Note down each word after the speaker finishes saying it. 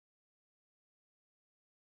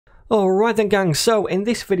Alright then gang, so in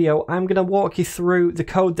this video I'm going to walk you through the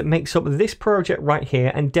code that makes up this project right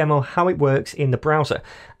here and demo how it works in the browser.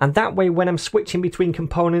 And that way when I'm switching between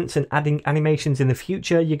components and adding animations in the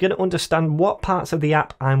future, you're going to understand what parts of the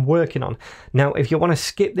app I'm working on. Now if you want to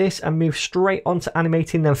skip this and move straight on to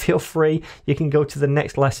animating, then feel free, you can go to the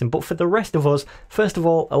next lesson. But for the rest of us, first of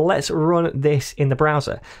all, let's run this in the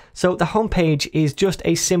browser. So the homepage is just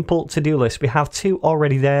a simple to-do list. We have two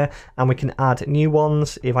already there and we can add new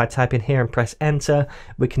ones. If I type in here and press enter,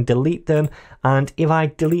 we can delete them, and if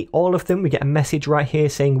I delete all of them we get a message right here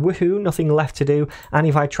saying woohoo, nothing left to do. And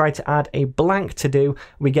if I try to add a blank to do,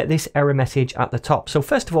 we get this error message at the top. So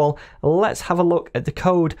first of all, let's have a look at the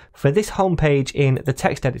code for this homepage in the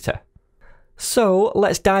text editor. So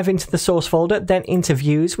let's dive into the source folder, then into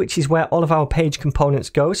views, which is where all of our page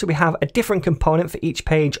components go. So we have a different component for each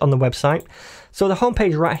page on the website. So the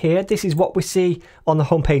homepage right here, this is what we see on the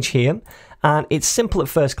homepage here. And it's simple at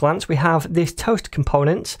first glance. We have this toast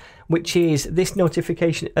component, which is this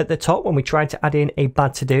notification at the top when we try to add in a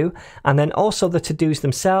bad to-do. And then also the to-dos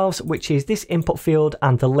themselves, which is this input field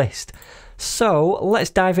and the list. So let's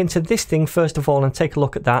dive into this thing first of all and take a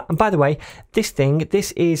look at that. And by the way, this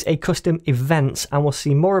is a custom event, and we'll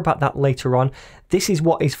see more about that later on. This is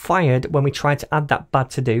what is fired when we try to add that bad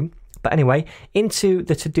to do. But anyway, into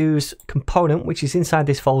the to-dos component, which is inside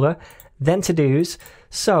this folder, then to-dos.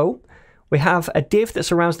 So we have a div that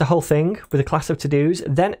surrounds the whole thing with a class of to-dos,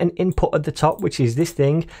 then an input at the top, which is this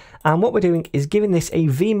thing. And what we're doing is giving this a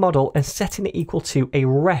v model and setting it equal to a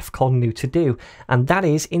ref called new to-do. And that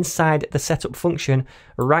is inside the setup function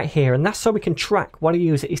right here. And that's so we can track what a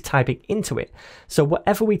user is typing into it. So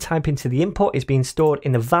whatever we type into the input is being stored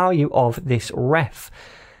in the value of this ref.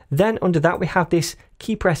 Then under that we have this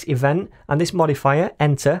key press event and this modifier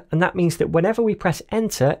enter, and that means that whenever we press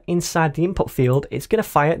enter inside the input field, it's going to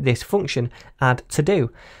fire this function add to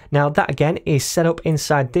do. Now that again is set up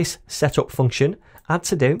inside this setup function add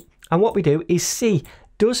to do, and what we do is see,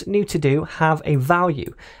 does new to do have a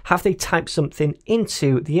value? Have they typed something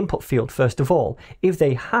into the input field first of all? If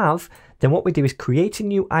they have, then what we do is create a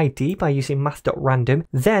new ID by using math.random.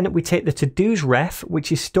 Then we take the to-dos ref,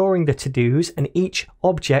 which is storing the to-dos, and each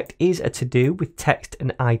object is a to-do with text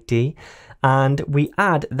and ID. And we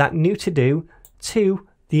add that new to-do to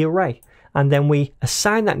the array. And then we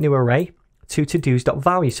assign that new array to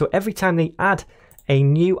to-dos.value. So every time they add a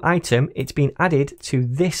new item, it's being added to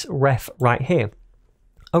this ref right here.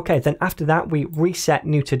 Okay, then after that we reset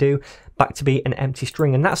new to do back to be an empty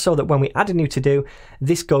string, and that's so that when we add a new to do,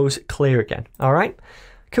 this goes clear again. All right,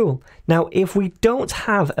 cool. Now if we don't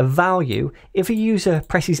have a value, if a user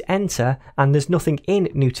presses enter and there's nothing in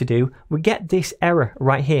new to do, we get this error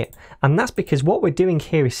right here. And that's because what we're doing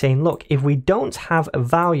here is saying, look, if we don't have a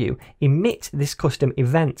value, emit this custom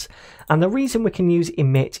event. And the reason we can use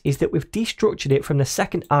emit is that we've destructured it from the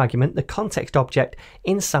second argument, the context object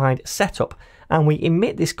inside setup, and we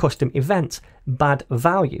emit this custom event bad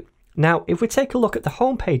value. Now if we take a look at the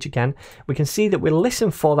home page again, we can see that we listen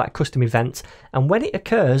for that custom event, and when it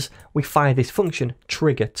occurs we fire this function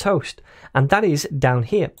trigger toast, and that is down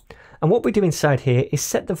here. And what we do inside here is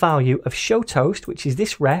set the value of show toast, which is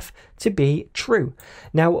this ref, to be true.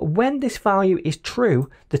 Now when this value is true,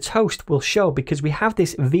 the toast will show because we have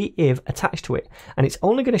this v-if attached to it, and it's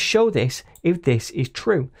only going to show this if this is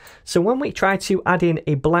true. So when we try to add in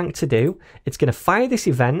a blank to do, it's going to fire this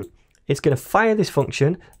event, it's going to fire this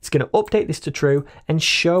function, it's going to update this to true and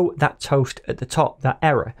show that toast at the top, that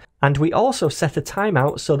error. And we also set a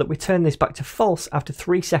timeout so that we turn this back to false after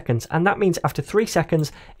 3 seconds, and that means after 3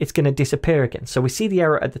 seconds it's going to disappear again. So we see the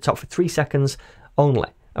error at the top for 3 seconds only.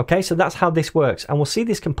 Okay, so that's how this works, and we'll see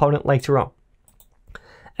this component later on.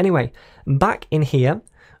 Anyway, back in here,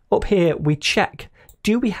 up here we check,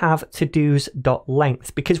 do we have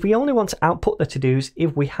to-dos.length? Because we only want to output the to-dos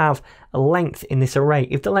if we have a length in this array.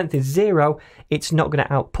 If the length is 0, it's not going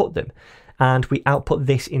to output them. And we output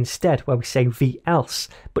this instead, where we say v-else.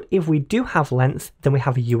 But if we do have length, then we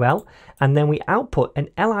have a ul, and then we output an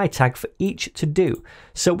li tag for each to-do.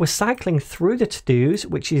 So we're cycling through the to-dos,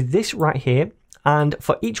 which is this right here, and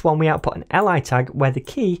for each one we output an li tag where the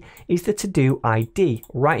key is the to-do ID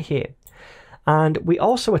right here. And we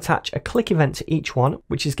also attach a click event to each one,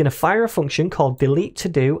 which is going to fire a function called delete to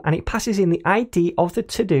do, and it passes in the ID of the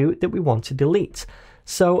to do that we want to delete.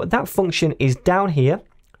 So that function is down here,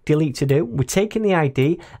 delete to do. We're taking the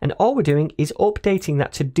ID, and all we're doing is updating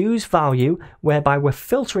that to do's value, whereby we're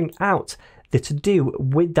filtering out the to do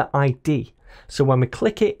with the ID. So when we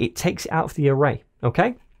click it, it takes it out of the array.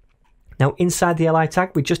 Okay. Now inside the li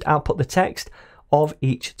tag, we just output the text of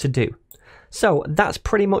each to do. So that's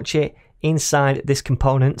pretty much it inside this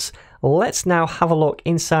components. Let's now have a look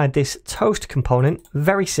inside this toast component.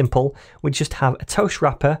 Very simple. We just have a toast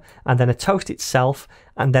wrapper and then a toast itself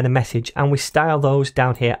and then a message, and we style those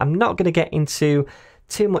down here. I'm not going to get into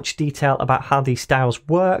too much detail about how these styles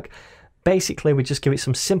work. Basically, we just give it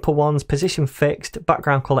some simple ones, position fixed,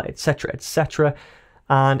 background color, etc, etc,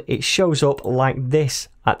 and it shows up like this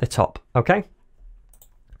at the top. Okay,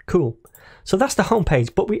 cool. So that's the home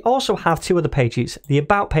page, but we also have two other pages, the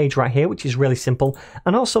about page right here, which is really simple,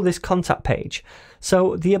 and also this contact page.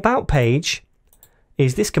 So the about page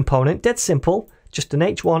is this component, dead simple, just an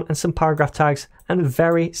H1 and some paragraph tags and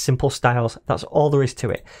very simple styles. That's all there is to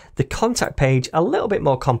it. The contact page, a little bit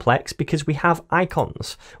more complex because we have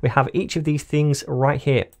icons. We have each of these things right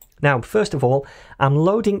here. Now, first of all, I'm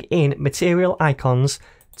loading in material icons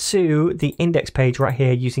to the index page right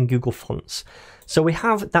here using Google Fonts. So we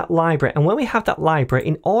have that library, and when we have that library,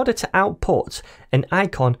 in order to output an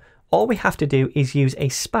icon, all we have to do is use a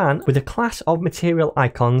span with a class of material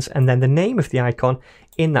icons and then the name of the icon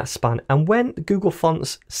in that span. And when Google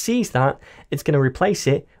Fonts sees that, it's going to replace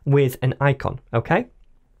it with an icon, okay?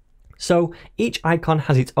 So each icon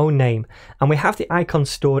has its own name, and we have the icon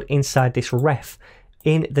stored inside this ref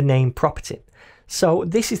in the name property. So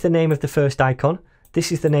this is the name of the first icon.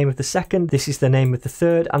 This is the name of the second, this is the name of the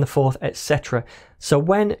third and the fourth, etc. So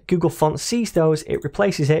when Google Fonts sees those, it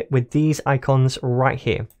replaces it with these icons right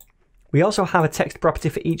here. We also have a text property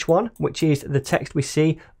for each one, which is the text we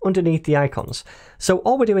see underneath the icons. So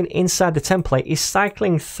all we're doing inside the template is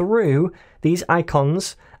cycling through these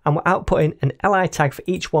icons, and we're outputting an li tag for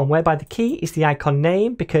each one, whereby the key is the icon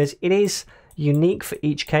name because it is unique for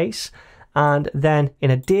each case. And then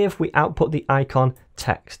in a div, we output the icon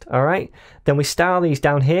text. All right. Then we style these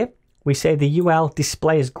down here. We say the UL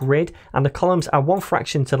display as grid, and the columns are one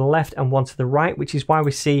fraction to the left and one to the right, which is why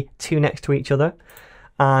we see two next to each other.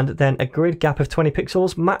 And then a grid gap of 20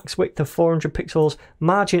 pixels, max width of 400 pixels,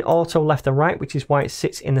 margin auto left and right, which is why it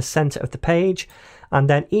sits in the center of the page. And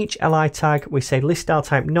then each li tag, we say list style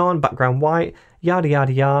type none, background white, yada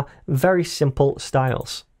yada yada. Very simple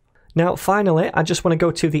styles. Now, finally, I just want to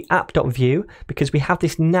go to the app.view because we have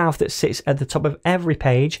this nav that sits at the top of every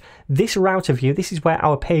page. This router view, this is where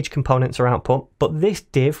our page components are output, but this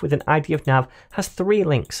div with an ID of nav has three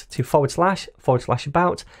links to //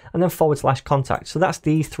 about, and then / contact. So that's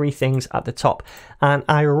these three things at the top. And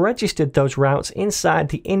I registered those routes inside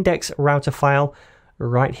the index router file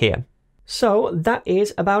right here. So that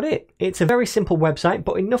is about it. It's a very simple website,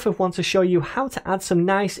 but enough of one to show you how to add some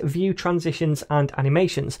nice view transitions and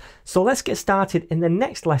animations. So let's get started in the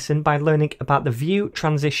next lesson by learning about the view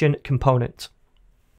transition component.